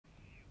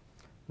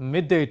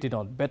Midday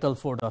 18 Battle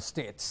for the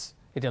States.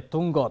 এতিয়া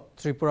তুংগত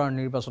ত্ৰিপুৰাৰ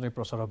নিৰ্বাচনী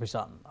প্ৰচাৰ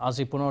অভিযান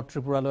আজি পুনৰ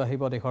ত্ৰিপুৰালৈ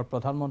আহিব দেশৰ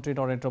প্ৰধানমন্ত্ৰী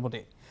নৰেন্দ্ৰ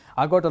মোদী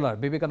আগৰতলাৰ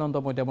বিবেকানন্দ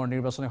মৈদামৰ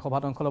নিৰ্বাচনী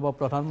সভাত অংশ ল'ব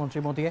প্ৰধানমন্ত্ৰী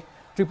মোদীয়ে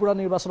ত্ৰিপুৰা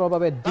নিৰ্বাচনৰ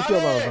বাবে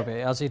দ্বিতীয়বাৰৰ বাবে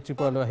আজি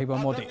ত্ৰিপুৰালৈ আহিব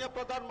মোদী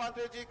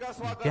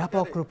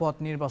ব্যাপক ৰূপত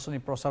নিৰ্বাচনী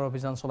প্ৰচাৰ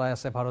অভিযান চলাই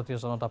আছে ভাৰতীয়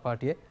জনতা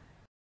পাৰ্টিয়ে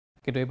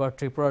কিন্তু এবাৰ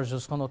ত্ৰিপুৰাৰ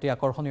যুঁজখন অতি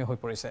আকৰ্ষণীয় হৈ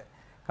পৰিছে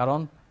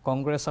কাৰণ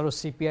কংগ্ৰেছ আৰু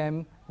সিপিআইএম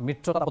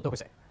মিত্ৰতাবদ্ধ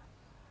হৈছে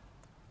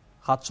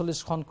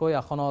 47খনকৈ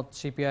আসনত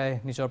সিপিআই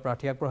নিজৰ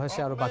প্ৰাৰ্থী আগবঢ়াইছে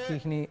আৰু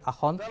বাকিখিনি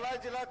আসন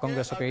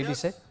কংগ্ৰেছকে এৰি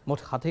দিছে মুঠ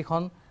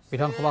 60খন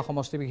বিধানসভা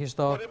সমষ্টি বিশিষ্ট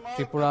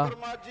ত্ৰিপুৰা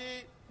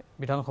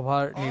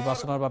বিধানসভাৰ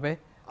নিৰ্বাচনৰ বাবে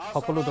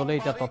সকলো দলে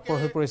এতিয়া তৎপৰ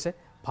হৈ পৰিছে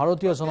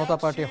ভাৰতীয় জনতা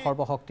পাৰ্টিয়ে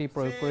সৰ্বশক্তি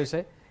প্ৰয়োগ কৰিছে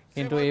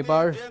কিন্তু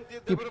এবাৰ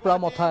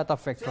টিপ্ৰামথা এটা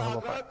ফেক্টৰ হ'ব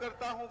পাৰে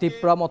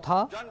টিপ্ৰামথা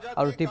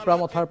আৰু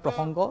টিপ্ৰামথাৰ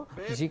প্ৰসংগ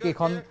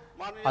যিকেইখন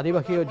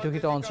আদিবাসী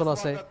অধ্যুষিত অঞ্চল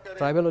আছে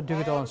ট্ৰাইবেল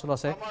অধ্যুষিত অঞ্চল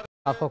আছে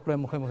তাকলৈ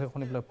মুখে মুখে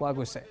শুনিবলৈ পোৱা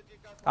গৈছে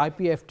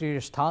IPFTৰ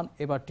স্থান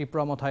এবাৰ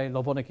টিপ্ৰামথাই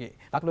ল'ব নেকি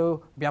তাক লৈ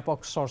ব্যাপক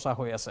চৰ্চা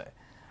হৈ আছে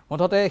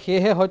মুঠতে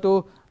সেয়েহে হয়তো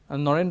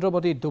নৰেন্দ্ৰ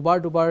মোদী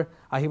দুবাৰ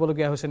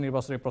আহিবলগীয়া হৈছে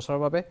নিৰ্বাচনী প্ৰচাৰৰ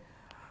বাবে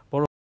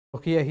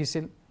পৰহি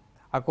আহিছিল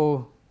আকৌ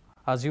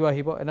আজিও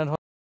আহিব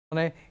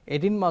এনেধৰণে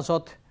এদিন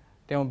মাজত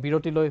তেওঁ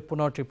বিৰতি লৈ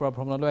পুনৰ ত্ৰিপুৰা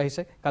ভ্ৰমণলৈ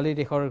আহিছে কালি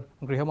দেশৰ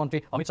গৃহমন্ত্ৰী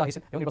অমিত শ্বাহ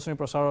আহিছিল তেওঁ নিৰ্বাচনী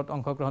প্ৰচাৰত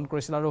অংশগ্ৰহণ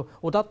কৰিছিল আৰু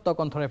উদাত্ত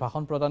কণ্ঠৰে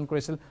ভাষণ প্ৰদান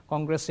কৰিছিল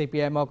কংগ্ৰেছ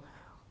CPIMক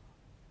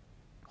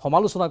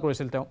সমালোচনা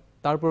কৰিছিল তেওঁ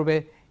তাৰ পূৰ্বে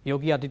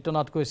যোগী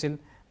আদিত্যনাথ কৈছিল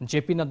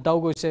JP নাড্ডাও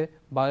গৈছে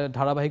বা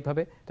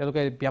ধাৰাবাহিকভাৱে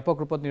তেওঁলোকে ব্যাপক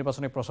ৰূপত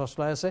নিৰ্বাচনী প্ৰচাৰ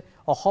চলাই আছে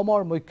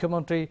অসমৰ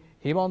মুখ্যমন্ত্ৰী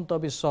হিমন্ত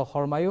বিশ্ব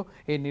শৰ্মায়ো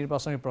এই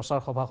নিৰ্বাচনী প্ৰচাৰ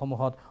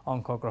সভাসমূহত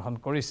অংশগ্ৰহণ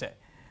কৰিছে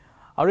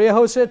আৰু এয়া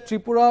হৈছে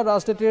ত্ৰিপুৰা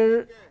ৰাজনীতিৰ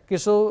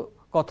কিছু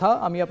কথা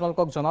আমি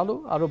আপোনালোকক জনালো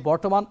আৰু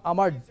বৰ্তমান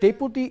আমাৰ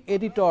ডেপুটি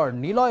এডিটৰ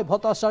নিলয়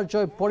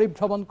ভট্টাচাৰ্যই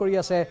পৰিভ্ৰমণ কৰি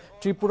আছে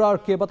ত্ৰিপুৰাৰ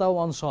কেইবাটাও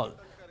অঞ্চল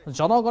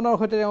জনগণৰ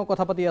সৈতে তেওঁ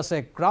কথা পাতি আছে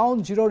গ্ৰাউণ্ড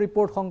জিৰ'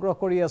 ৰিপৰ্ট সংগ্ৰহ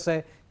কৰি আছে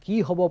কি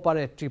হ'ব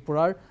পাৰে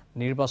ত্ৰিপুৰাৰ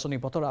নিৰ্বাচনী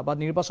বতৰা বা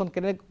নিৰ্বাচন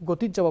কেনে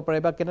গতিত যাব পাৰে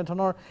বা কেনে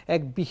ধৰণৰ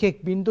এক বিশেষ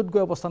বিন্দুত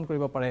গৈ অৱস্থান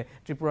কৰিব পাৰে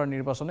ত্ৰিপুৰাৰ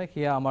নিৰ্বাচনে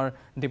সেয়া আমাৰ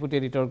ডেপুটি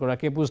এডিটৰ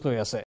গৰাকীয়ে বুজ লৈ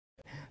আছে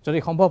যদি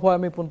সম্ভৱ হয়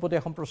আমি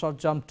পোনপটীয়া সম্প্ৰচাৰত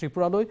যাম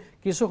ত্ৰিপুৰালৈ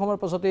কিছু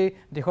সময়ৰ পাছতেই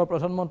দেশৰ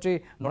প্ৰধানমন্ত্ৰী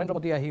নৰেন্দ্ৰ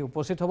মোদী আহি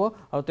উপস্থিত হ'ব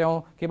আৰু তেওঁ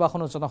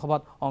কেইবাখনো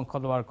জনসভাত অংশ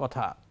লোৱাৰ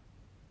কথা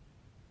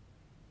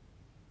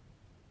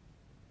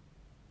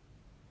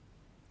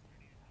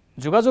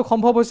যোগাযোগ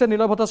সম্ভৱ হৈছে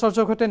নিলয়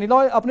ভট্টাচাৰ্যৰ সৈতে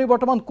নিলয় আপুনি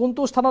বৰ্তমান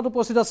কোনটো স্থানত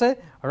উপস্থিত আছে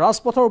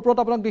ৰাজপথৰ ওপৰত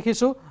আপোনাক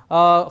দেখিছো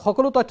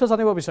সকলো তথ্য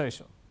জানিব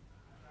বিচাৰিছো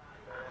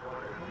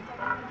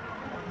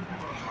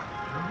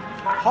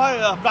হয়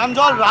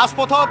প্ৰাঞ্জল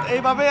ৰাজপথত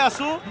এইভাবে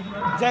আছো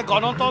যে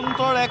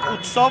গণতন্ত্ৰৰ এক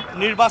উৎসৱ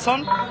নিৰ্বাচন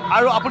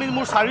আৰু আপুনি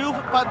মোৰ চাৰিও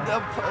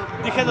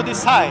দিশে যদি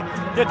চাই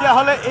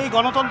তেতিয়াহ'লে এই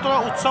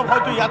গণতন্ত্ৰৰ উৎসৱ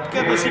হয়তো ইয়াতকে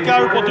বেছিকৈ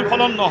আৰু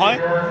প্ৰতিফলন নহয়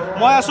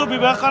মই আছো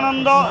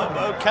বিবেকানন্দ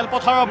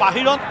খেলপথাৰৰ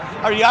বাহিৰত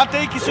আৰু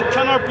ইয়াতেই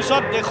কিছুক্ষণৰ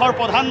পিছত দেশৰ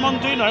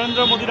প্ৰধানমন্ত্ৰী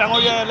নৰেন্দ্ৰ মোদী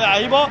ডাঙৰীয়ালৈ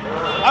আহিব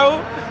আৰু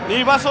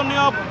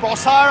নিৰ্বাচনীয়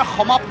প্ৰচাৰ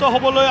সমাপ্ত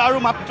হ'বলৈ আৰু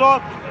মাত্ৰ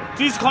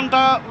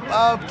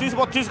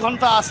 30-32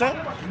 ঘণ্টা আছে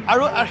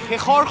আৰু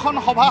শেষৰখন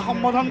সভা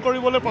সম্বোধন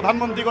কৰিবলৈ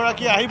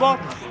প্ৰধানমন্ত্ৰীগৰাকী আহিব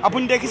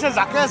আপুনি দেখিছে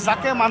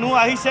জাকে মানুহ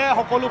আহিছে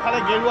সকলোফালে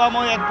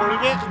গেৰুৱাময় এক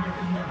পৰিৱেশ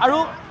আৰু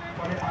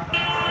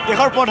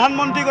দেশৰ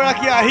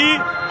প্ৰধানমন্ত্ৰীগৰাকী আহি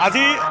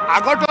আজি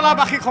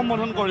আগৰতলাবাসীক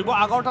সম্বোধন কৰিব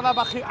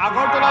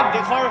আগৰতলাত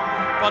দেশৰ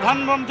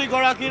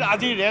প্ৰধানমন্ত্ৰীগৰাকীৰ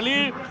আজি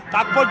ৰেলীৰ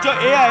তাৎপৰ্য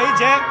এয়াই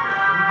যে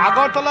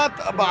আগৰতলাত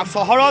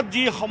চহৰত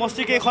যি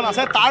সমষ্টিকেইখন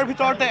আছে তাৰ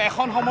ভিতৰতে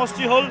এখন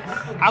সমষ্টি হ'ল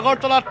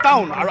আগৰতলা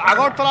টাউন আৰু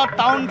আগৰতলা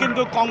টাউন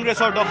কিন্তু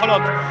কংগ্ৰেছৰ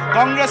দখলত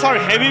কংগ্ৰেছৰ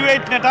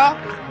হেভিৱেইট নেতা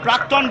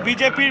প্ৰাক্তন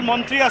বিজেপিৰ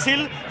মন্ত্ৰী আছিল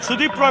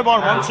সুদীপ ৰয়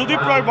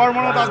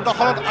বৰ্মনৰ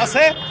দখলত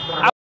আছে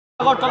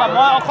আগৰতলা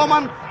মই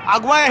অকণমান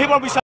আগুৱাই আহিব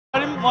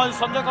বিচাৰিম মই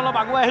সঞ্জয় অলপ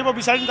আগুৱাই আহিব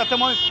বিচাৰিম যাতে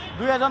মই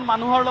দুই এজন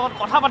মানুহৰ লগত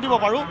কথা পাতিব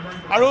পাৰোঁ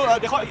আৰু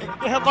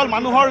এইসকল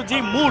মানুহৰ যি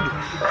মুড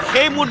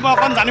সেই মুড মই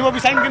অকণ জানিব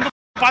বিচাৰিম কিন্তু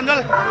প্ৰাঞ্জল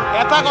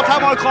এটা কথা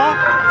মই কওঁ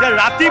যে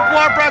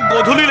ৰাতিপুৱাৰ পৰা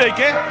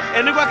গধূলিলৈকে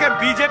এনেকুৱাকৈ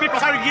বিজেপি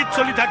প্ৰচাৰ গীত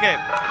চলি থাকে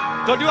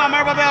যদিও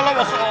আমাৰ বাবে অলপ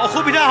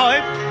অসুবিধা হয়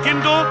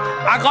কিন্তু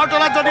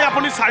আগৰতলাত যদি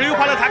আপুনি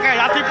চাৰিওফালে থাকে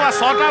ৰাতিপুৱা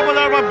 6টা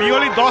বজাৰ পৰা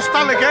বিয়লি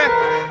 10টালৈকে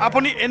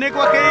আপুনি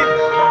এনেকুৱাকৈ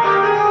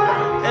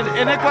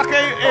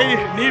এই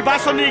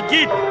নিৰ্বাচনী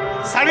গীত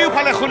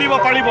চাৰিওফালে শুনিব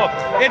পাৰিব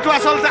এইটো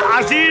আচলতে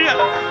আজিৰ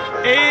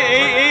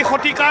এই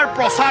শতিকাৰ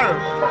প্ৰচাৰ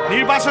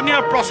নিৰ্বাচনী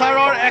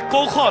প্ৰচাৰৰ এক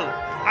কৌশল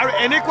আৰু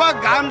এনেকুৱা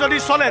গান যদি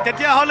চলে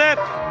তেতিয়াহ'লে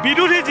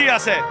বিৰোধী যি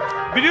আছে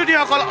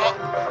বিৰোধীসকল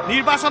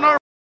নিৰ্বাচনৰ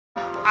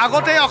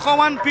আগতে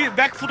অকণমান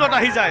বেকফুটত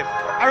আহি যায়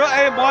আৰু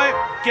এই মই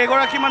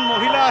কেইগৰাকীমান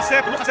মহিলা আছে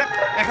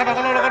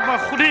এখেতসকলৰ লগত মই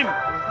সুধিম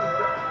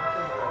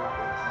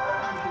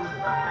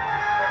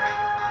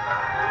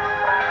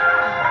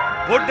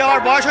ভোট দেওয়ার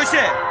বয়স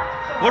হয়েছে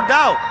ভোট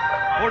দাও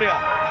বড়িয়া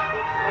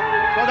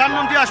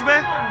প্রধানমন্ত্রী আসবে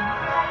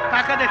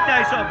কাকে দেখতে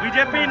আইছো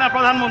বিজেপি না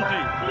প্রধানমন্ত্রী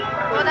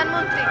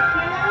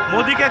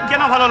মোদীকে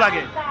কেন ভালো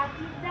লাগে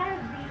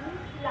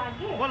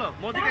বলো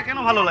মোদীকে কেন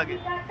ভালো লাগে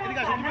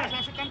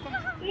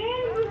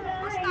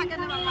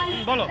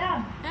বলো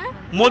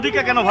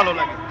মোদীকে কেন ভালো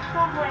লাগে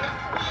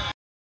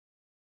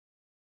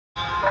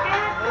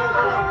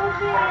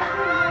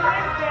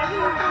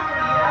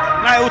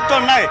নাই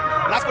উত্তৰ নাই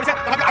লাজ কৰিছে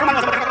আৰু মানুহ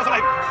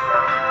আছে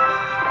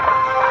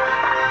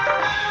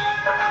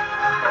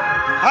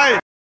হয়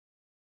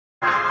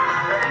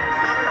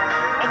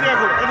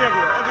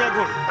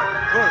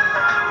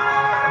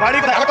বাড়ি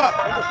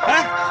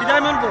হ্যাঁ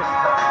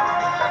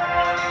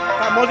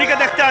মোদীকে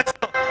দেখতে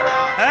আসছো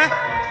হ্যাঁ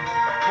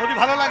মোদী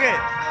ভালো লাগে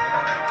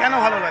কেন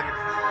ভালো লাগে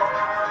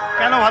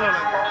কেন ভালো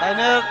লাগে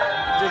তাইনের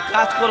যে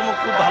কাজকর্ম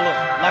খুব ভালো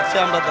লাগছে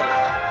আমরা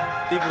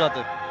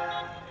ত্রিপুরাতে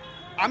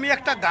আমি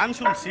একটা গান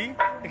শুনছি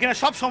এখানে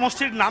সব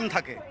সমষ্টির নাম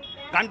থাকে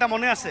গানটা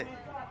মনে আছে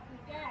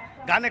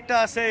গান একটা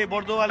আছে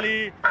বর্দোয়ালি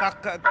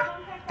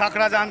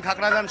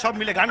কাকড়াজান সব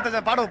মিলে গানটা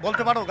পারো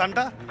বলতে পারো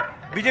গানটা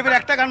বিজেপির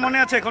একটা গান মনে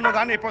আছে কোনো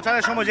গান এই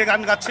প্রচারের সময় যে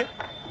গান গাচ্ছে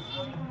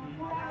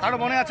কারো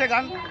মনে আছে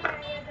গান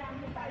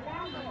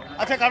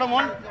আছে কারো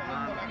মন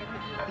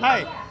নাই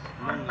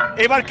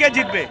এবার কে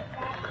জিতবে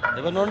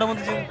এবার নরেন্দ্র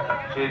মোদী জি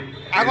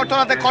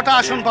আগরতলাতে কটা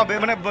আসন পাবে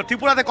মানে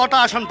ত্রিপুরাতে কটা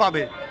আসন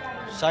পাবে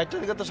 60টা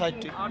দিকে তো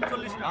 60টি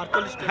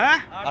 48টা হ্যাঁ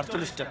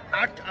 48টা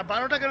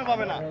 12টা কেন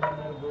পাবে না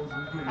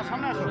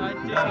সামনে আসো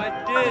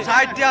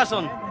 60টি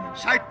আসন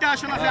 60টা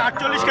আসন আছে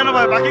 48 কেন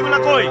পাবে বাকিগুলো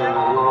কই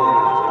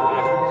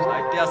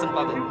 60টি আসন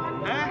পাবে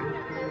হ্যাঁ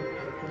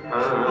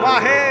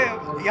হে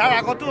ইয়াৰ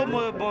আগতো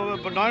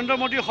নৰেন্দ্ৰ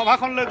মোদীৰ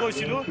সভাখনলৈ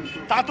গৈছিলোঁ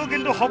তাতো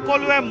কিন্তু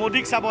সকলোৱে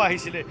মোদীক চাব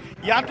আহিছিলে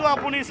ইয়াতো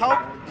আপুনি চাওক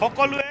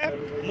সকলোৱে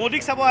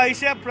মোদীক চাব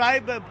আহিছে প্ৰায়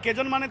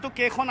কেইজনমানেতো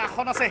কেইখন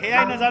আসন আছে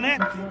সেয়াই নাজানে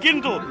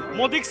কিন্তু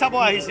মোদীক চাব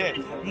আহিছে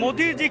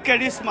মোদীৰ যি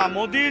কেৰিছমা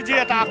মোদীৰ যি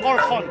এটা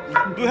আকৰ্ষণ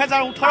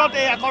 2018ত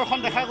এই আকৰ্ষণ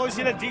দেখা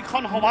গৈছিলে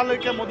যিখন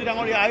সভালৈকে মোদী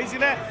ডাঙৰীয়া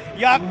আহিছিলে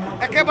ইয়াত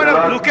একেবাৰে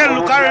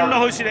লোকাৰণ্য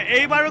হৈছিলে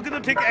এইবাৰো কিন্তু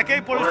ঠিক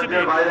একেই পৰিস্থিতি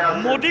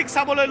মোদীক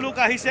চাবলৈ লোক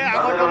আহিছে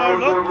আগৰতলাৰ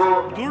লোক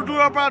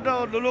দূৰৰ পৰা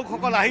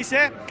লোকসকল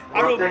আহিছে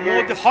আৰু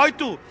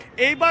হয়তো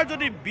এইবাৰ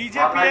যদি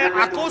বিজেপিয়ে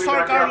আকৌ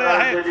চৰকাৰলৈ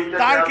আহে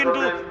তাৰ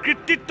কিন্তু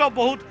কৃতিত্ব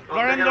বহুত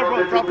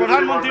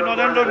প্ৰধানমন্ত্ৰী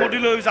নৰেন্দ্ৰ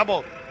মোদীলৈ যাব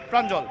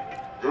প্ৰাঞ্জল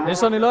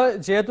নিশ্চয় নিলয়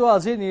যেহেতু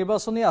আজি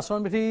নিৰ্বাচনী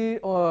আচৰণবিধি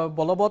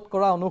বলবৎ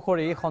কৰা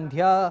অনুসৰি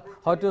সন্ধিয়া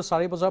হয়তো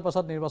 4 বজাৰ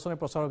পাছত নিৰ্বাচনী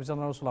প্ৰচাৰ অভিযান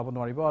আৰু চলাব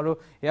নোৱাৰিব আৰু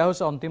এয়া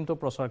হৈছে অন্তিমটো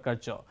প্ৰচাৰ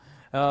কাৰ্য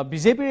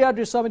বিজেপিৰ ইয়াৰ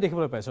দৃশ্য আমি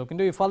দেখিবলৈ পাইছোঁ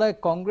কিন্তু ইফালে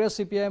কংগ্ৰেছ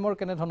চিপিআইএমৰ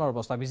কেনেধৰণৰ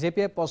অৱস্থা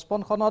বিজেপিয়ে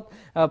 55খনত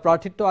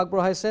প্ৰাৰ্থিত্ব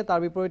আগবঢ়াইছে তাৰ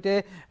বিপৰীতে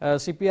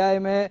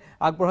চিপিআইএমে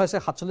আগবঢ়াইছে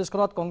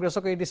 47খনত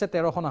কংগ্ৰেছক এৰি দিছে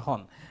 13খন আসন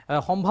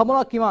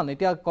সম্ভাৱনা কিমান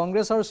এতিয়া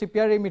কংগ্ৰেছ আৰু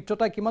চিপিআইৰ এই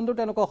মিত্ৰতাই কিমান দূৰ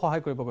তেওঁলোকক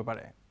সহায় কৰিবগৈ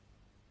পাৰে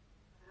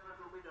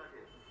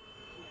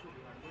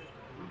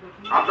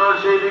আপনাৰা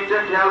সেই দিকটা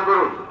খেয়াল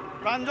কৰুন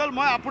প্ৰাঞ্জল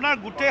মই আপোনাৰ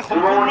গোটেই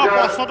সম্পূৰ্ণ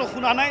প্ৰশ্নটো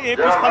শুনা নাই এই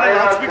পিছফালে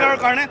লাউডস্পিকাৰৰ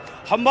কাৰণে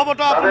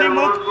সম্ভৱতঃ আপুনি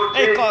মোক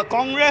এই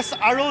কংগ্ৰেছ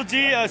আৰু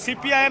যি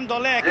চিপিআইএম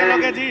দলে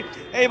একেলগে যি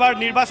এইবাৰ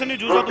নিৰ্বাচনী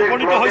যুঁজত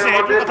উপনীত হৈছে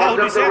সেইটো কথা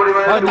সুধিছে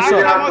তাৰ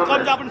কথা মই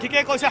ক'ম যে আপুনি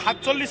ঠিকেই কৈছে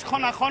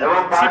 47খন আসন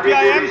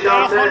চিপিআইএম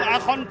 13খন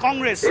আসন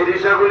কংগ্ৰেছ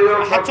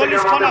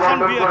 47খন আসন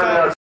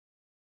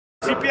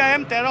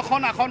চিপিআইএম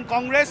 13খন আসন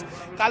কংগ্ৰেছ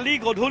কালি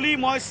গধূলি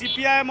মই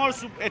চিপিআইএমৰ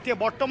এতিয়া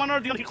বৰ্তমানৰ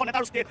দিনত যিখন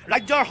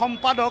ৰাজ্যৰ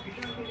সম্পাদক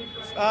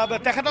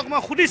তেখেতক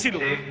মই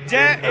সুধিছিলোঁ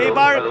যে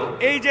এইবাৰ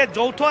এই যে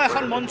যৌথ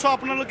এখন মঞ্চ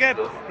আপোনালোকে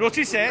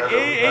ৰচিছে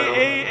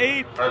এই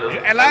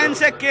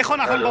এলায়েন্সে কেইখন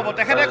আসন পাব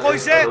তেখেতে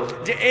কৈছে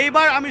যে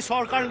এইবাৰ আমি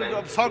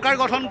চৰকাৰ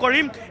গঠন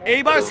কৰিম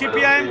এইবাৰ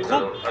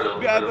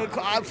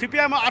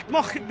চিপিআইএমৰ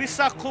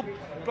আত্মবিশ্বাস খুব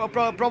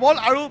প্ৰবল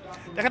আৰু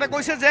তেখেতে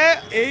কৈছে যে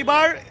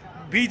এইবাৰ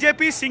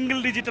বিজেপি সিংগল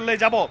ডিজিটলৈ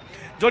যাব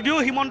যদিও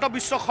হিমন্ত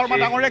বিশ্ব শৰ্মা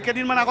ডাঙৰীয়া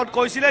কেইদিনমান আগত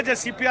কৈছিলে যে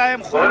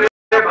চিপিআইএম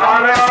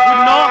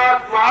শূন্য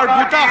আৰু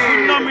দুটা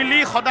শূন্য মিলি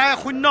সদায়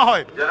শূন্য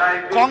হয়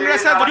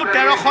কংগ্ৰেছে যদিও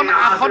 13খন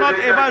আসনত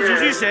এইবাৰ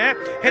যুঁজিছে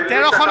সেই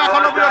 13খন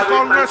আসনৰ ভিতৰত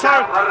কংগ্ৰেছৰ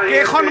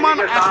কেইখনমান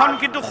আসন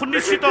কিন্তু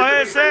সুনিশ্চিত হৈ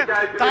আছে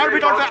তাৰ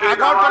ভিতৰতে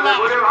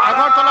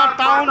আগৰতলা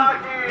টাউন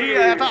যি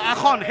এটা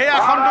আসন সেই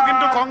আসনটো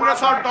কিন্তু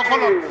কংগ্ৰেছৰ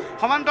দখলত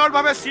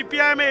সমান্তৰালভাৱে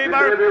চিপিআইএমে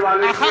এইবাৰ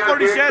আশা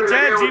কৰিছে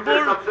যে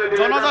যিবোৰ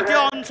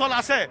জনজাতীয় অঞ্চল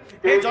আছে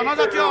সেই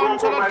জনজাতীয়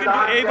অঞ্চলত কিন্তু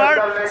এইবাৰ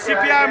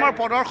চিপিআইএমৰ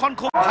প্ৰদৰ্শন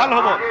খুব ভাল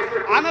হ'ব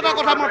আন এটা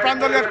কথা মই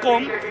প্ৰাঞ্জলিয়াত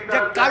ক'ম যে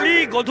কালি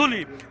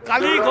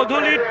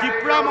গধূলি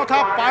ত্ৰিপুৰা মথা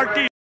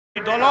পাৰ্টি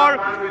দলৰ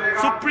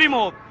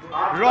সুপ্ৰিমো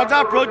ৰজা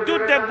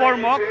প্ৰদ্যুৎ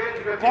দেৱবৰ্মক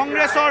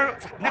কংগ্ৰেছৰ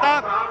নেতা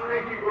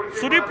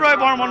সুদীপ ৰয়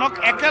বৰ্মনক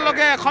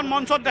একেলগে এখন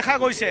মঞ্চত দেখা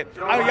গৈছে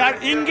আৰু ইয়াৰ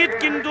ইংগিত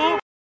কিন্তু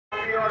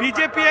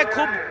বিজেপিয়ে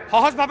খুব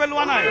সহজভাৱে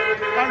লোৱা নাই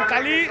কাৰণ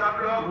কালি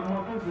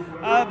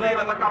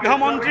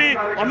গৃহমন্ত্ৰী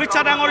অমিত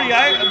শ্বাহ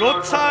ডাঙৰীয়াই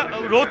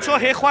ৰোড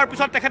শ্ব' শেষ হোৱাৰ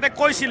পিছত তেখেতে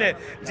কৈছিলে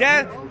যে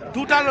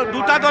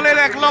দুটা দলে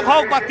একলগ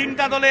হওক বা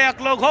তিনিটা দলে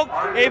একলগ হওক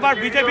এইবাৰ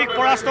বিজেপিক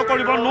পৰাস্ত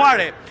কৰিব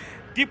নোৱাৰে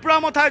ত্ৰিপুৰা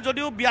মথাই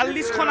যদিও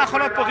 42খন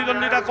আসনত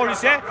প্ৰতিদ্বন্দ্বিতা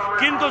কৰিছে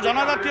কিন্তু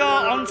জনজাতীয়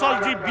অঞ্চল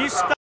যি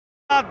 20টা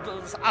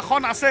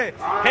আসন আছে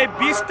সেই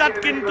 20টাত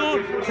কিন্তু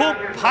খুব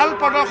ভাল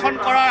প্ৰদৰ্শন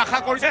কৰাৰ আশা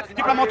কৰিছে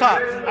ত্ৰিপুৰা মথা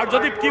আৰু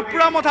যদি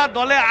ত্ৰিপুৰা মথা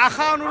দলে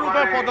আশা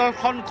অনুৰূপে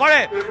প্ৰদৰ্শন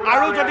কৰে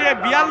আৰু যদি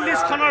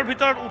 42খনৰ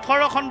ভিতৰত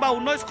 18খন বা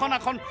 19খন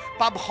আসন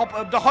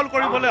দখল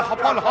কৰিবলৈ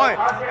সফল হয়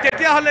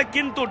তেতিয়াহ'লে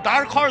কিন্তু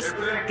ডাৰ্ক হৰ্চ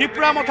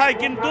ত্ৰিপুৰা মথাই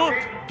কিন্তু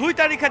 2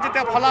 তাৰিখে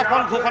যেতিয়া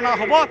ফলাফল ঘোষণা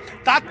হ'ব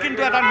তাত কিন্তু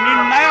এটা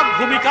নিৰ্ণায়ক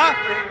ভূমিকা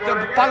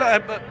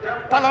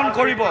পালন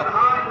কৰিব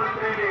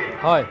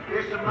হয়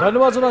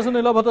ধন্যবাদ জনাইছোঁ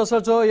নীলভ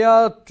ভট্টাচাৰ্য ইয়া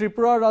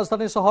ত্ৰিপুৰাৰ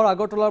ৰাজধানী চহৰ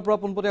আগৰতলাৰ পৰা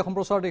পোনপটীয়া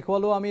সম্প্ৰচাৰ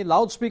দেখুৱালো আমি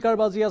লাউড স্পীকাৰ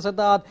বাজি আছে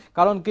তাত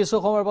কাৰণ কিছু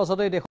সময়ৰ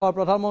পাছতে দেশৰ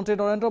প্ৰধানমন্ত্ৰী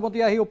নৰেন্দ্ৰ মোদী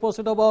আহি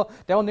উপস্থিত হ'ব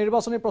তেওঁ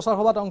নিৰ্বাচনী প্ৰচাৰ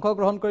সভাত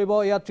অংশগ্ৰহণ কৰিব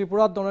ইয়া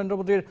ত্ৰিপুৰাত নৰেন্দ্ৰ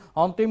মোদীৰ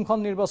অন্তিমখন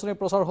নিৰ্বাচনী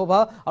প্ৰচাৰ সভা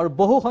আৰু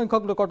বহু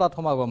সংখ্যক লোকৰ তাত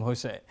সমাগম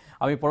হৈছে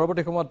আমি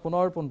পৰৱৰ্তী সময়ত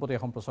পুনৰ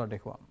পোনপটীয়া সম্প্ৰচাৰ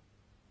দেখুৱাম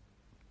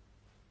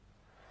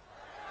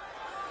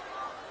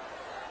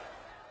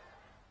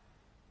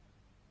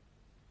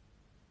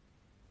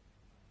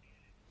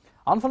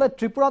আনফালে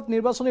ত্ৰিপুৰাত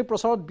নিৰ্বাচনী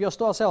প্ৰচাৰত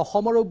ব্যস্ত আছে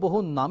অসমৰো বহু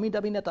নামী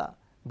দাবী নেতা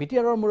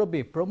বিটিআৰৰ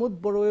মুৰব্বী প্ৰমোদ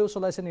বড়োৱেও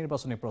চলাইছে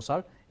নিৰ্বাচনী প্ৰচাৰ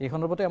এই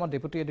সন্দৰ্ভতে আমাৰ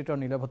ডেপুটি এডিটৰ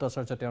নীলভ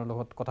ভট্টাচাৰ্য তেওঁৰ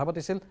লগত কথা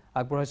পাতিছিল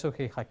আগবঢ়াইছো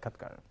সেই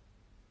সাক্ষাৎকাৰ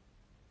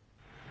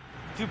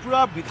ত্ৰিপুৰা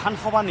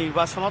বিধানসভা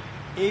নিৰ্বাচনত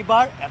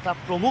এইবাৰ এটা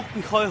প্ৰমুখ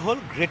বিষয় হ'ল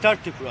গ্ৰেটাৰ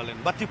ত্ৰিপুৰালেণ্ড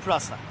বা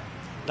ত্ৰিপুৰাচা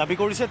দাবী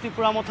কৰিছে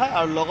ত্ৰিপুৰা মথাই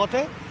আৰু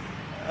লগতে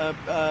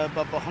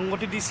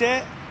সংগতি দিছে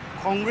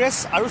কংগ্ৰেছ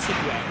আৰু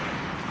চিপিআই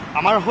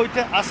আমাৰ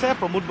সৈতে আছে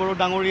প্ৰমোদ বড়ো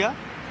ডাঙৰীয়া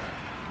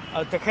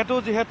তেখেতো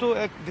যিহেতু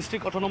এক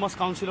ডিষ্ট্ৰিক্ট অট'নমাছ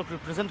কাউন্সিলক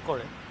ৰিপ্ৰেজেণ্ট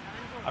কৰে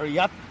আৰু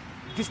ইয়াত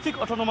ডিষ্ট্ৰিক্ট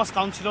অট'নমাছ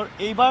কাউন্সিলৰ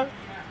এইবাৰ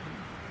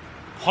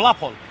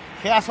ফলাফল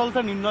সেয়া আচলতে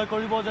নিৰ্ণয়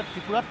কৰিব যে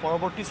ত্ৰিপুৰাত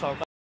পৰৱৰ্তী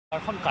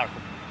চৰকাৰখন কাৰ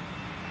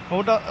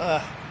হ'ব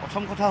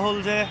প্ৰথম কথা হ'ল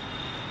যে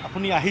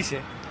আপুনি আহিছে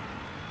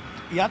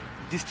ইয়াত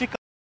ডিষ্ট্ৰিক্ট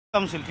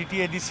কাউন্সিল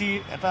TTADC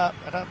এটা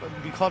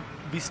বিষত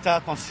 20টা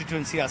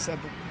কনষ্টিটুৱেঞ্চি আছে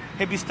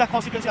সেই 20টা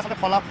কনষ্টিটুৱেঞ্চি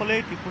আচলতে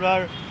ফলাফলেই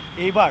ত্ৰিপুৰাৰ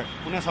এইবাৰ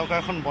কোনে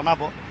চৰকাৰখন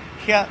বনাব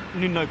সেয়া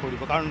নিৰ্ণয়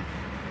কৰিব কাৰণ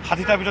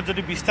 60টাৰ ভিতৰত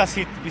যদি 20টা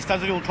চিট 20টা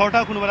যদি 18টা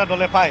কোনোবা এটা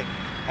দলে পায়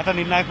এটা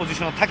নিৰ্ণায়ক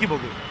পজিশ্যনত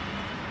থাকিবগৈ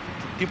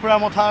ত্ৰিপুৰা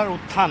মথাৰ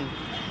উত্থান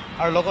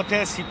আৰু লগতে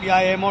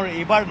CPIMৰ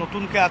এইবাৰ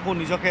নতুনকৈ আকৌ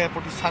নিজকে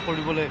প্ৰতিষ্ঠা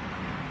কৰিবলৈ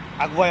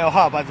আগুৱাই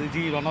অহা বা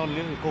যি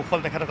কৌশল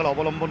তেখেতসকলে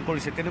অৱলম্বন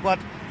কৰিছে তেনেকুৱাত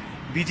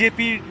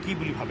বিজেপিৰ কি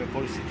বুলি ভাবে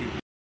পৰিস্থিতি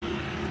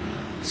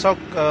চাওক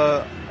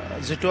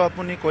যেটো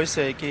আপুনি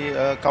কৈছে কি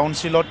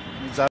কাউন্সিলত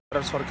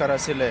যাৰ চৰকাৰ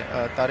আছিলে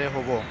তাৰে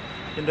হ'ব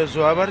কিন্তু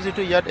যোৱাবাৰ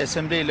যেটো ইয়াত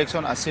এছেম্বলি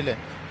ইলেকশ্যন আছিলে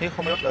সেই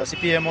সময়ত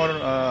CPMৰ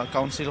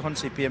কাউন্সিলখন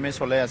CPMে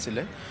চলাই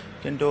আছিলে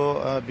কিন্তু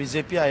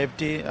বিজেপি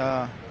IFT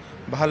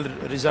ভাল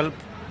ৰিজাল্ট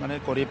মানে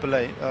কৰি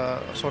পেলাই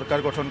চৰকাৰ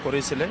গঠন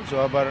কৰিছিলে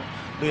যোৱাবাৰ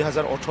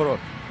 2018ত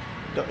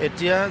তো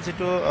এতিয়া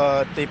যেটো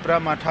ত্ৰিপুৰা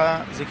মাথা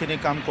যিখিনি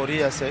কাম কৰি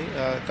আছে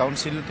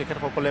কাউন্সিল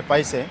তেখেতসকলে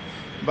পাইছে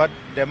বাট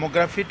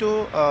ডেমোগ্ৰাফিটো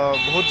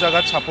বহুত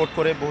জায়গাত সাপোৰ্ট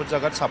কৰে বহুত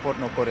জায়গাত সাপোৰ্ট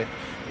নকৰে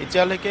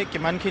এতিয়ালৈকে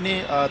কিমানখিনি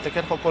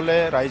তেখেতসকলে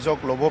ৰাইজক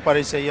ল'ব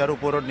পাৰিছে ইয়াৰ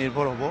ওপৰত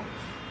নিৰ্ভৰ হ'ব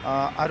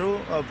আৰু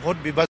ভোট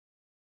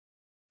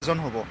বিভাজন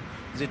হ'ব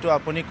যেটো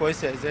আপুনি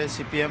কৈছে যে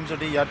CPM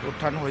যদি ইয়াত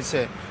উত্থান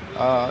হৈছে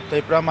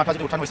ত্ৰিপুৰা মাথা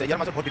যদি উত্থান হৈছে ইয়াৰ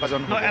মাজত ভোট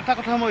বিভাজন হ'ব এটা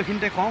কথা মই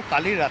এইখিনিতে কওঁ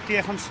কালি ৰাতি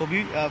এখন ছবি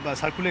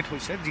সাৰ্কুলেট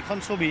হৈছে যিখন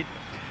ছবিত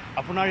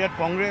আপোনাৰ ইয়াত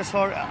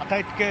কংগ্ৰেছৰ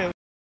আটাইতকৈ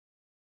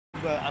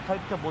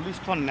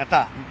বলিষ্ঠ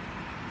নেতা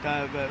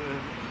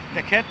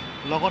তেখেত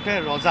লগতে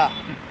ৰজা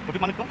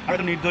প্ৰতিমানিক আৰু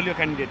এটা নিৰ্দলীয়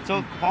কেণ্ডিডেট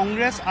চ'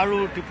 কংগ্ৰেছ আৰু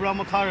ত্ৰিপুৰা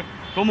মথাৰ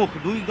প্ৰমুখ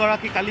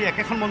দুইগৰাকী কালি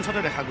একেখন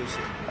মঞ্চতে দেখা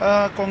গৈছে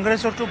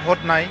কংগ্ৰেছৰতো ভোট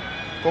নাই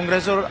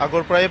কংগ্ৰেছৰ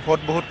আগৰ পৰাই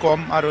ভোট বহুত কম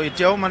আৰু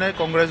এতিয়াও মানে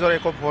কংগ্ৰেছৰ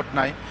একো ভোট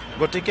নাই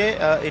গতিকে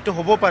এইটো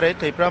হ'ব পাৰে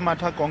ত্ৰিপুৰা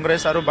মাথা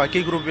কংগ্ৰেছ আৰু বাকী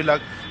গ্ৰুপবিলাক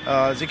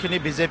যিখিনি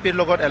বিজেপিৰ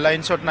লগত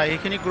এলায়েন্সত নাই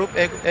সেইখিনি গ্ৰুপ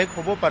এক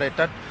হ'ব পাৰে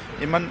তাত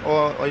ইমান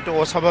এইটো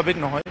অস্বাভাৱিক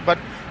নহয় বাট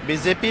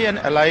বিজেপি এণ্ড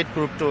এলাইড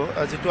গ্ৰুপটো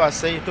যিটো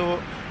আছে এইটো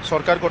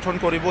চৰকাৰ গঠন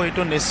কৰিব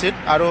এইটো নিশ্চিত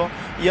আৰু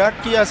ইয়াত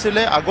কি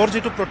আছিলে আগৰ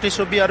যিটো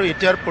প্ৰতিচ্ছবি আৰু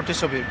এতিয়াৰ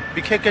প্ৰতিচ্ছবি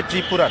বিশেষকৈ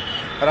ত্ৰিপুৰাত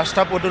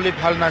ৰাস্তা পদূলি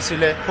ভাল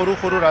নাছিলে সৰু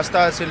সৰু ৰাস্তা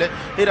আছিলে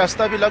এই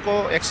ৰাস্তাবিলাকো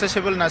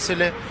এক্সেচিবল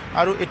নাছিলে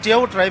আৰু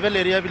এতিয়াও ট্ৰাইবেল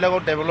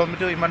এৰিয়াবিলাকৰ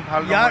ডেভেলপমেণ্টো ইমান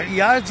ভাল নহয়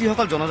ইয়াৰ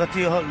যিসকল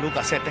জনজাতীয় লোক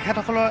আছে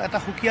তেখেতসকলৰ এটা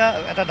সুকীয়া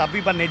এটা দাবী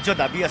বা ন্যায্য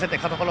দাবী আছে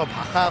তেখেতসকলৰ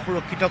ভাষা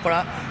সুৰক্ষিত কৰা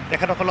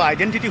তেখেতসকলৰ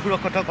আইডেণ্টিটি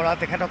সুৰক্ষিত কৰা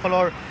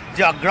তেখেতসকলৰ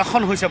যে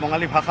আগ্ৰাসন হৈছে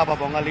বঙালী ভাষা বা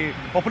বঙালী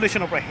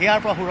পপুলেশ্যনৰ পৰা সেয়াৰ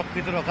পৰা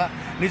সুৰক্ষিত ৰখা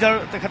নিজৰ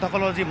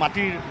তেখেতসকলৰ যি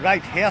মাটিৰ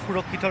ৰাইট সেয়া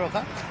সুৰক্ষিত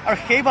ৰখা আৰু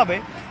সেইবাবে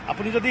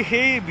আপুনি যদি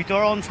সেই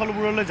ভিতৰৰ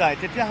অঞ্চলবোৰলৈ যায়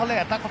তেতিয়াহ'লে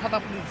এটা কথাত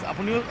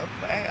আপুনিও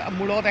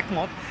মোৰ লগত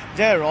একমত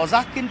যে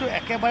ৰজাক কিন্তু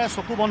একেবাৰে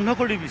চকু বন্ধ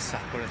কৰি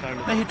বিশ্বাস কৰে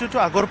সেইটোতো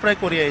আগৰ পৰাই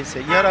কৰি আহিছে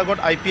ইয়াৰ আগত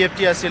IPFT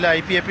আছিলে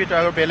IPFTৰ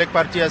আগত বেলেগ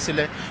পাৰ্টি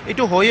আছিলে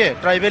এইটো হয়ে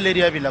ট্ৰাইবেল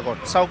এৰিয়াবিলাকত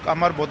চাওক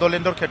আমাৰ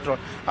বড়োলেণ্ডৰ ক্ষেত্ৰত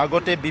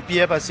আগতে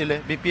BPF আছিলে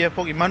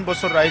BPFক ইমান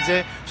বছৰ ৰাইজে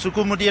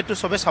চকুমুদিয়েতো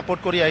চবে ছাপোৰ্ট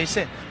কৰি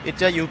আহিছে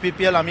এতিয়া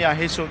UPPL আমি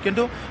আহিছোঁ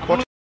কিন্তু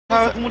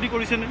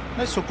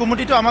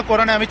চকুমুদিটো আমাক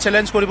কৰা নাই আমি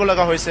চেলেঞ্জ কৰিব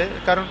লগা হৈছে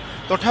কাৰণ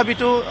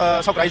তথাপিতো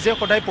চব ৰাইজে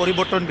সদায়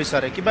পৰিৱৰ্তন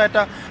বিচাৰে কিবা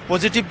এটা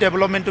পজিটিভ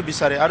ডেভেলপমেণ্টটো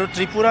বিচাৰে আৰু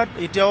ত্ৰিপুৰাত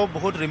এতিয়াও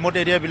বহুত ৰিম'ট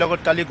এৰিয়াবিলাকত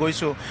কালি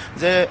গৈছোঁ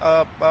যে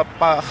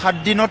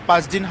 7 দিনত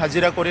 5 দিন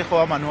হাজিৰা কৰি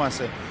খোৱা মানুহ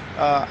আছে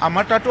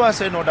আমাৰ তাতো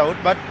আছে ন' ডাউট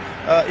বাট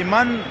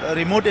ইমান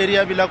ৰিম'ট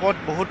এৰিয়াবিলাকত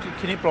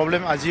বহুতখিনি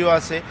প্ৰব্লেম আজিও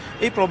আছে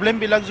এই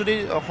প্ৰব্লেমবিলাক যদি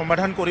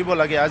সমাধান কৰিব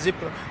লাগে আজি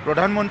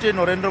প্ৰধানমন্ত্ৰী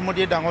নৰেন্দ্ৰ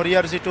মোদী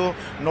ডাঙৰীয়াৰ যিটো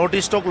নৰ্থ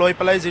ইষ্টক লৈ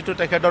পেলাই যিটো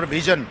তেখেতৰ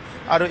ভিজন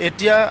আৰু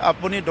এতিয়া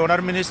আপুনি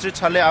ডনাৰ মিনিষ্ট্ৰীত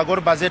চালে আগৰ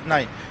বাজেট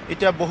নাই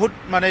এতিয়া বহুত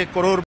মানে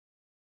কৰোৰ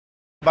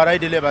বাঢ়াই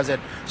দিলে বাজেট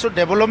চ'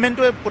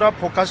 ডেভেলপমেণ্টটোৱে পূৰা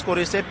ফ'কাছ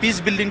কৰিছে পিচ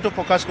বিল্ডিংটো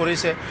ফ'কাছ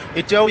কৰিছে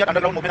এতিয়াও ইয়াত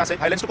আণ্ডাৰগ্ৰাউণ্ড মুভমেণ্ট আছে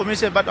ভাইলেঞ্চটো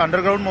কমিছে বাট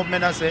আণ্ডাৰগ্ৰাউণ্ড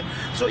মুভমেণ্ট আছে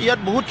চ' ইয়াত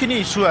বহুতখিনি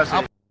ইছ্যু আছে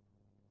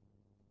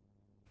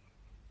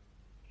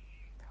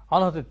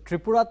আনহাতে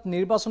ত্ৰিপুৰাত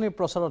নিৰ্বাচনী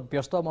প্ৰচাৰত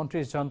ব্যস্ত মন্ত্ৰী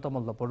জয়ন্ত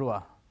মল্ল বৰুৱা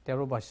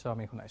তেওঁৰ ভাষ্য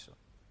আমি শুনাইছো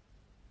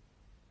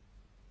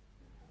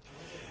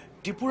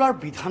ত্ৰিপুৰাৰ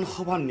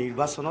বিধানসভা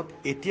নিৰ্বাচনত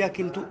এতিয়া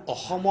কিন্তু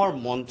অসমৰ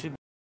মন্ত্ৰী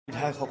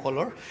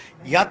বিধায়কসকলৰ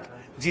ইয়াত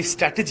যি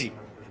ষ্ট্ৰেটেজি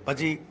বা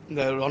যি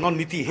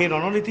ৰণনীতি সেই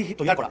ৰণনীতি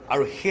তৈয়াৰ কৰা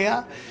আৰু সেয়া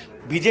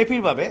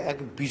বিজেপিৰ বাবে এক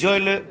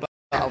বিজয়লৈ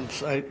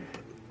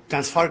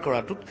ট্ৰান্সফাৰ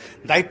কৰাটোত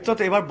দায়িত্বত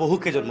এইবাৰ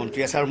বহুকেইজন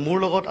মন্ত্ৰী আছে আৰু মোৰ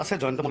লগত আছে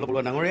জয়ন্ত মল্ল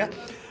বৰুৱা ডাঙৰীয়া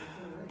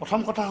প্ৰথম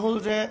কথা হ'ল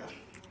যে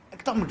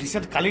একদম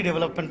ৰিচেণ্ট কালি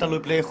ডেভেলপমেণ্ট এটা লৈ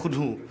পেলাই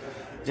সোধোঁ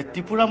যে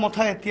ত্ৰিপুৰা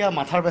মথা এতিয়া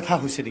মাথাৰ ব্যথা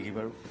হৈছে নেকি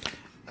বাৰু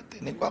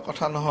তেনেকুৱা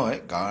কথা নহয়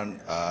কাৰণ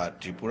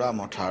ত্ৰিপুৰা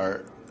মথাৰ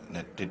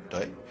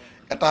নেতৃত্বই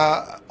এটা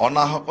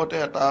অনাহকতে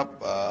এটা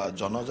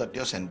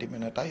জনজাতীয়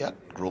সেন্টিমেন্ট এটা ইয়াত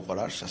গ্ৰো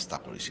কৰাৰ চেষ্টা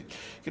কৰিছিল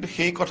কিন্তু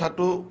সেই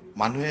কথাটো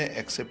মানুহে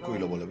একসেপ্ট কৰি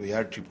ল'ব লাগিব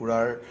ইয়াৰ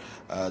ত্ৰিপুৰাৰ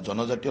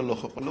জনজাতীয়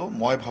লোকসকলেও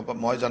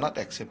মই জানাত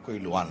একসেপ্ট কৰি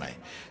লোৱা নাই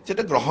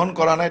যেটা গ্ৰহণ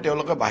কৰা নাই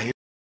তেওঁলোকে বাহিৰত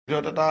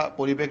এটা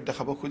পৰিৱেশ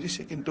দেখাব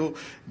খুজিছে কিন্তু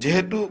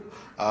যেহেতু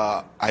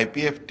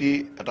IPFT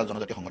এটা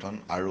জনজাতীয় সংগঠন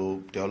আৰু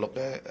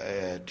তেওঁলোকে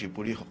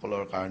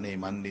ত্ৰিপুৰীসকলৰ কাৰণে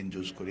ইমান দিন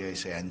যুঁজ কৰি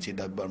আহিছে NC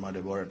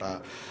বৰ্মাদেৱৰ এটা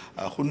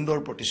সুন্দৰ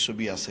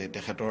প্ৰতিচ্ছবি আছে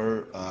তেখেতৰ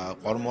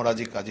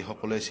কৰ্মৰাজিক আজি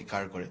সকলোৱে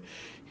স্বীকাৰ কৰে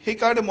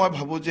সেইকাৰণে মই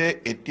ভাবো যে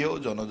এতিয়াও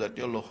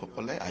জনজাতীয়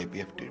লোকসকলে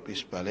IPFTৰ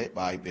পিছফালে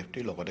বা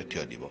IPFTৰ লগতে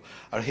থিয় দিব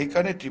আৰু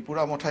সেইকাৰণে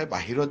ত্ৰিপুৰা মথাই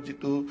বাহিৰত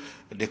যেটো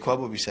দেখুৱাব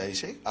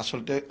বিচাৰিছে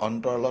আচলতে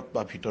অন্তৰালত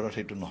বা ভিতৰত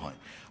হেতু নহয়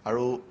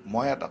আৰু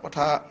মই এটা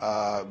কথা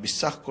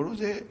বিশ্বাস কৰো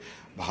যে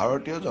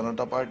ভাৰতীয়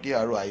জনতা পাৰ্টি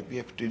আৰু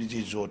IPFTৰ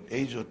যি জোট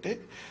এই জোটে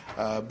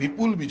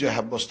বিপুল বিজয়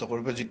সাব্যস্ত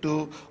কৰিব যেটো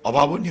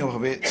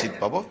অভাৱনীয়ভাৱে চিট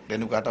পাব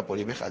তেনেকুৱা এটা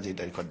পৰিৱেশ আজি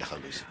তাৰিখত দেখা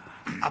গৈছে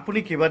আপুনি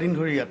কেইবাদিন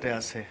ধৰি ইয়াতে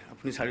আছে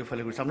আপুনি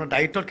চাৰিওফালে গৈছে আপোনাৰ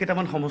দায়িত্বত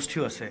কেইটামান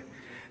সমষ্টিও আছে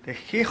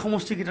সেই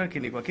সমষ্টিকেইটাৰ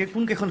কেনেকুৱা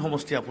কোনকেইখন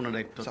সমষ্টি আপোনাৰ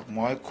দায়িত্ব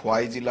মই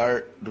খোৱাই জিলাৰ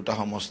দুটা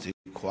সমষ্টি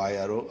খোৱাই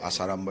আৰু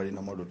আছাৰামবাৰী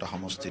নামৰ দুটা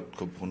সমষ্টিত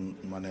খুব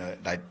মানে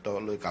দায়িত্ব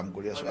লৈ কাম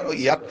কৰি আছো আৰু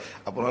ইয়াত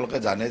আপোনালোকে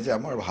জানে যে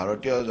আমাৰ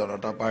ভাৰতীয়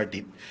জনতা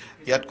পাৰ্টিত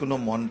ইয়াত কোনো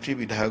মন্ত্ৰী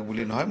বিধায়ক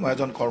বুলি নহয় মই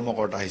এজন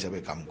কৰ্মকৰ্তা হিচাপে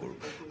কাম কৰো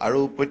আৰু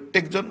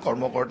প্ৰত্যেকজন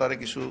কৰ্মকৰ্তাৰে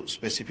কিছু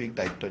স্পেসিফিক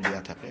দায়িত্ব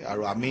দিয়া থাকে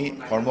আৰু আমি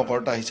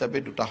কৰ্মকৰ্তা হিচাপে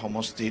দুটা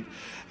সমষ্টিত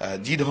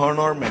যি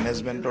ধৰণৰ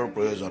মেনেজমেন্টৰ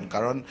প্ৰয়োজন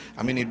কাৰণ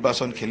আমি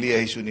নিৰ্বাচন খেলি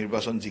আহিছো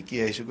নিৰ্বাচন জিকি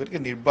আহিছো গতিকে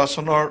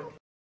নিৰ্বাচনৰ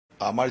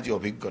আমাৰ যি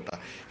অভিজ্ঞতা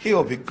সেই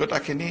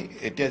অভিজ্ঞতাখিনি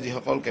এতিয়া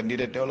যিসকল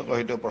কেণ্ডিডেট তেওঁলোকে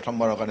হয়তো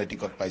প্ৰথমবাৰৰ কাৰণে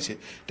টিকট পাইছে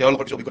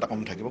তেওঁলোকৰ অভিজ্ঞতা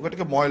কম থাকিব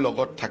গতিকে মই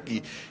লগত থাকি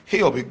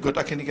সেই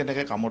অভিজ্ঞতাখিনি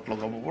কেনেকৈ কামত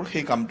লগাব পাৰোঁ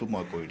সেই কামটো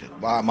মই কৰি থাকোঁ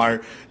বা আমাৰ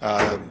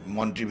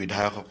মন্ত্ৰী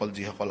বিধায়কসকল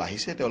যিসকল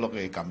আহিছে তেওঁলোকে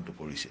এই কামটো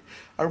কৰিছে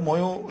আৰু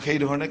ময়ো সেই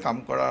ধৰণে কাম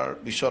কৰাৰ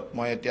পিছত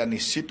মই এতিয়া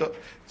নিশ্চিত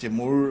যে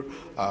মোৰ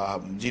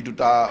যি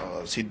দুটা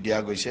সিট দিয়া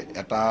গৈছে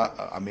এটা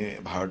আমি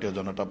ভাৰতীয়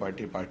জনতা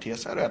পাৰ্টিৰ প্ৰাৰ্থী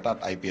আছে আৰু এটা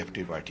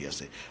IPFTৰ প্ৰাৰ্থী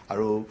আছে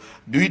আৰু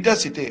দুইটা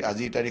সিটে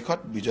আজি তাৰিখত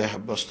বিজয়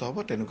সাব্যস্ত হ'ব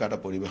তেনেকুৱা এটা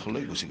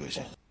পৰিৱেশলৈ গুচি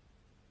গৈছে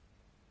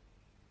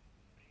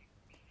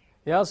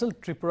এয়া আছিল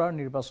ত্ৰিপুৰাৰ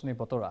নিৰ্বাচনী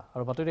বতৰা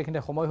আৰু বাতৰিখিনি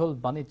সময় হ'ল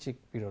বাণিজ্যিক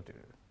বিৰতিৰ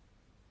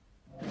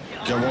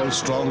কেৱল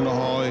ষ্ট্ৰং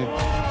নহয়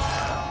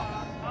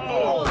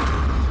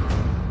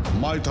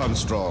মাইথান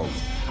ষ্ট্ৰং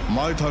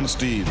মাইথান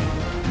ষ্টীল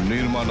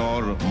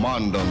নিৰ্মাণৰ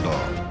মানদণ্ড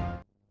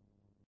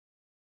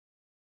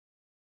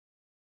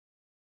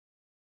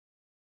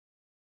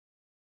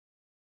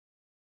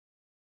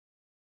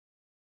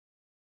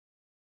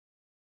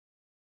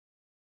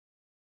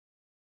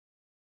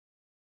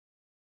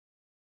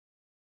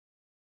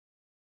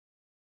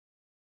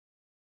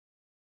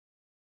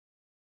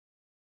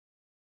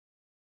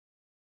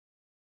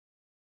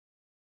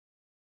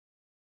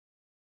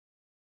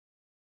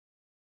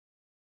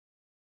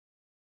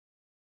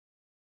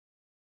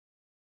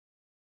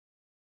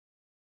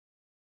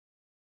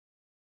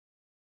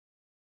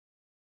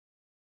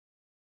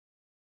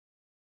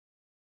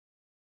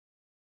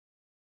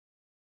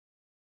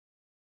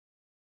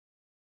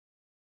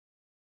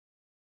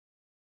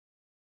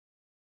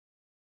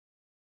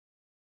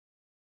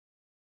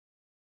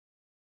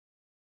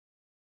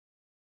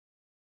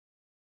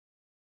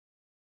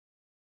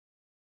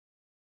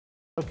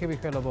আৰক্ষী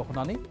বিষয়ে ল'ব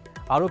শুনানি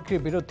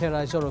আৰক্ষীৰ বিৰুদ্ধে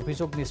ৰাইজৰ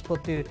অভিযোগ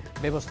নিষ্পত্তিৰ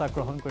ব্যৱস্থা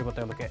গ্ৰহণ কৰিব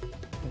তেওঁলোকে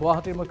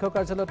গুৱাহাটীৰ মুখ্য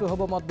কাৰ্যালয়তো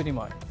হ'ব মত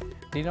বিনিময়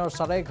দিনৰ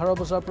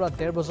 11:30 বজাৰ পৰা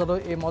 1:30 বজালৈ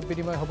এই মত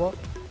বিনিময় হ'ব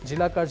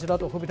জিলা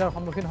কাৰ্যালয়ত অসুবিধাৰ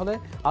সন্মুখীন হ'লে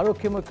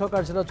আৰক্ষী মুখ্য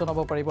কাৰ্যালয়ত জনাব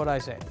পাৰিব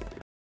ৰাইজে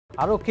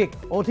আৰক্ষীক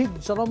অধিক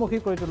জনমুখী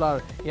কৰি তোলাৰ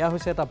এয়া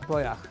হৈছে এটা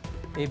প্ৰয়াস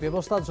এই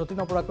ব্যৱস্থা যতি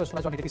নপৰাকৈ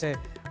চলাই যোৱা দেখিছে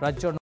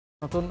ৰাজ্যৰ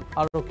নতুন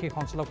আৰক্ষী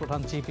সঞ্চালক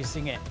প্ৰধান GP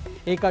সিঙে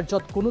এই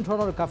কাৰ্যত কোনো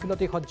ধৰণৰ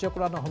গাফিলতি সহ্য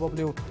কৰা নহ'ব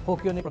বুলিও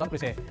সকিয়নি প্ৰদান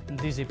কৰিছে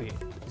DGP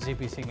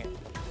GP সিঙে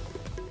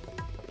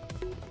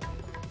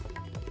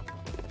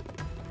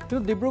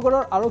কিন্তু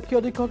ডিব্ৰুগড়ৰ আৰক্ষী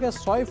অধীক্ষকে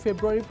 6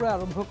 ফেব্ৰুৱাৰীৰ পৰা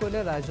আৰম্ভ কৰিলে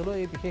ৰাজ্যলৈ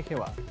এই বিশেষ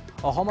সেৱা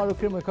অসম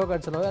আৰক্ষীৰ মুখ্য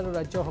কাৰ্যালয় আৰু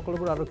ৰাজ্যৰ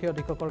সকলোবোৰ আৰক্ষী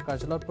অধীক্ষকৰ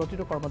কাৰ্যালয়ত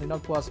প্ৰতিটো কৰ্মদিনত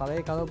পুৱা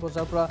 11:30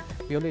 বজাৰ পৰা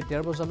বিয়লি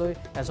 1:30 বজালৈ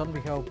এজন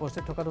বিষয়া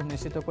উপস্থিত থকাটো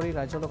নিশ্চিত কৰি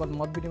ৰাজ্যৰ লগত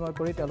মত বিনিময়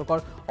কৰি তেওঁলোকৰ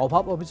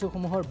অভাৱ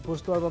অভিযোগসমূহৰ বুজ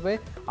লোৱাৰ বাবে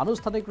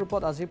আনুষ্ঠানিক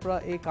ৰূপত আজিৰ পৰা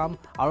এই কাম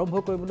আৰম্ভ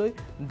কৰিবলৈ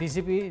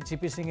DGP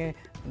GP সিঙে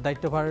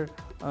দায়িত্বভাৰ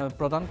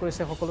প্ৰদান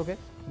কৰিছে সকলোকে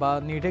বা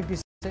নিৰ্দেশ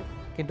দিছে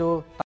কিন্তু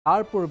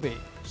তাৰ পূৰ্বে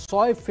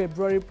 6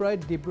 ফেব্ৰুৱাৰীৰ পৰা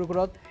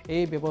ডিব্ৰুগড়ত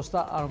এই ব্যৱস্থা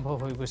আৰম্ভ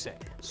হৈ গৈছে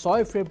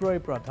 6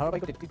 ফেব্ৰুৱাৰীৰ পৰা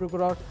ধাৰাবাহিকভাৱে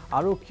ডিব্ৰুগড়ৰ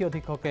আৰক্ষী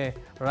অধীক্ষকে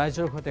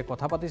ৰাইজৰ সৈতে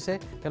কথা পাতিছে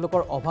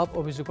তেওঁলোকৰ অভাৱ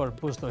অভিযোগৰ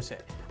বুজ লৈছে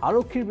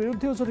আৰক্ষীৰ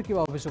বিৰুদ্ধেও যদি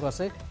কিবা অভিযোগ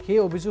আছে সেই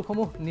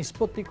অভিযোগসমূহ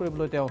নিষ্পত্তি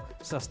কৰিবলৈ তেওঁ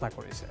চেষ্টা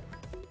কৰিছে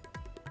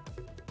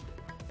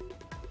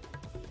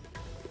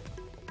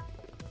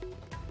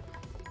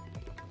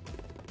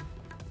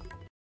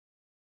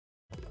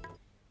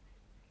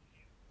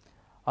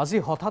আজি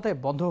হঠাতে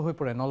বন্ধ হৈ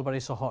পৰে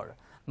নলবাৰী চহৰ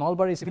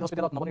নলবাৰী চিভিল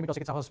হস্পিটেলত নৱনিৰ্মিত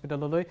চিকিৎসা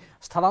হস্পিটেললৈ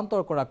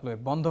স্থানান্তৰ কৰাক লৈ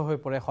বন্ধ হৈ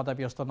পৰে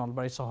সদাব্যস্ত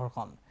নলবাৰী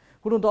চহৰখন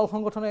কোনো দল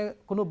সংগঠনে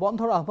কোনো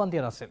বন্ধৰ আহ্বান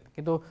দিয়া নাছিল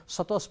কিন্তু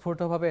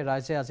স্বতঃস্ফূৰ্তভাৱে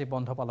ৰাইজে আজি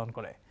বন্ধ পালন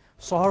কৰে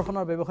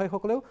চহৰখনৰ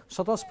ব্যৱসায়ীসকলেও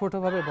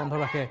স্বতঃস্ফূৰ্তভাৱে বন্ধ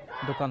ৰাখে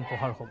দোকান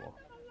পোহাৰ হ'ব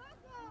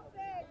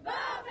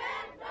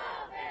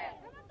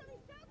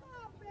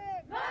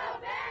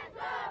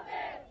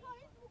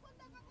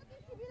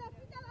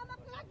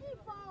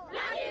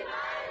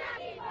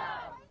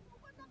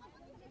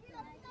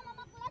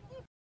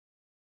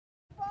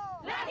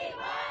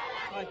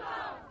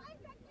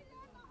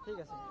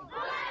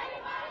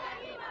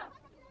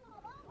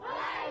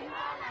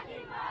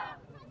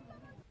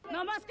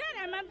নমস্কাৰ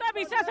হেমন্ত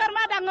বিশ্ব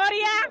শৰ্মা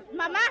ডাঙৰীয়া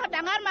মামা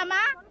ডাঙৰ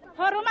মামা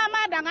সৰু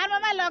মামা ডাঙৰ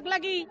মামা লগ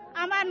লাগি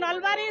আমাৰ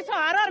নলবাৰী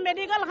চহৰৰ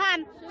মেডিকেল খান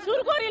চুৰ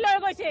কৰি লৈ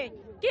গৈছে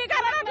কি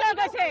কাৰণত লৈ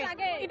গৈছে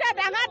এতিয়া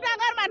ডাঙৰ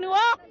ডাঙৰ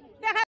মানুহক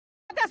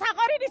তেখেতে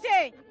চাকৰি দিছে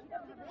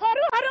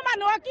সৰু সৰু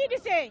মানুহক কি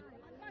দিছে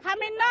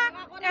সামান্য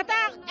এটা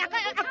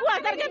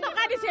 1000কে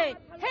টকা দিছে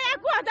সেই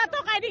 1000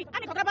 টকা দি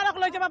আমি ঘৰবাৰক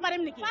লৈ যাব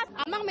পাৰিম নেকি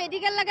আমাক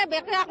মেডিকেল লাগে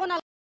বেকে আকৌ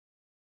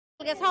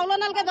চাউল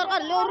নালকে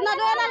দৰকাৰ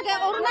অৰুণাদয় নালকে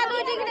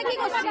অৰুণাদয় দি কিনে কি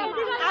কৰিছে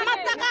আমাৰ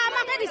টকা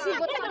আমাকে দিছে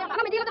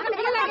আমাক মেডিকেল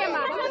লাগে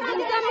আমাক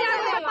যোনটো আমি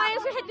পাই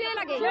আছো সেইটোৱে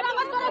লাগে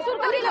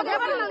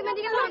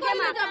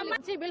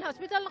চিভিল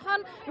হস্পিটেলখন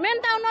মেইন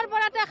টাউনৰ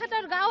পৰা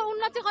তেখেতৰ গাঁও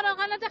উন্নতি কৰাৰ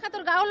কাৰণে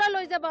তেখেতৰ গাঁৱলৈ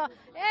লৈ যাব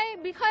এই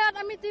বিষয়ত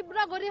আমি তীব্ৰ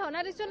গৰিহণা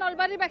দিছোঁ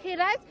নলবাৰীবাসী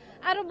ৰাইজ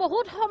আৰু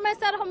বহুত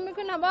সমস্যাৰ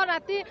সন্মুখীন হ'ব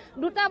ৰাতি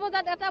 2টা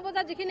বজাত 1টা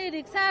বজাত যিখিনি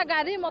ৰিক্সা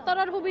গাড়ী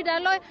মটৰৰ সুবিধা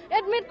লৈ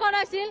এডমিট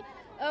কৰাইছিল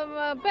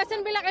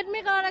পেচেণ্ট বিলাক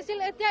এডমিট কৰাইছিল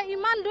এতিয়া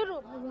ইমান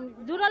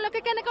দূৰলৈকে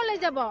কেনেকৈ লৈ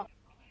যাব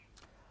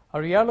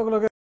আৰু ইয়াৰ লগে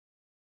লগে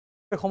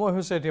সময়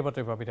হৈছে এতিয়া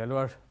বাতৰি বিদায়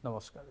লোৱাৰ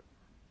নমস্কাৰ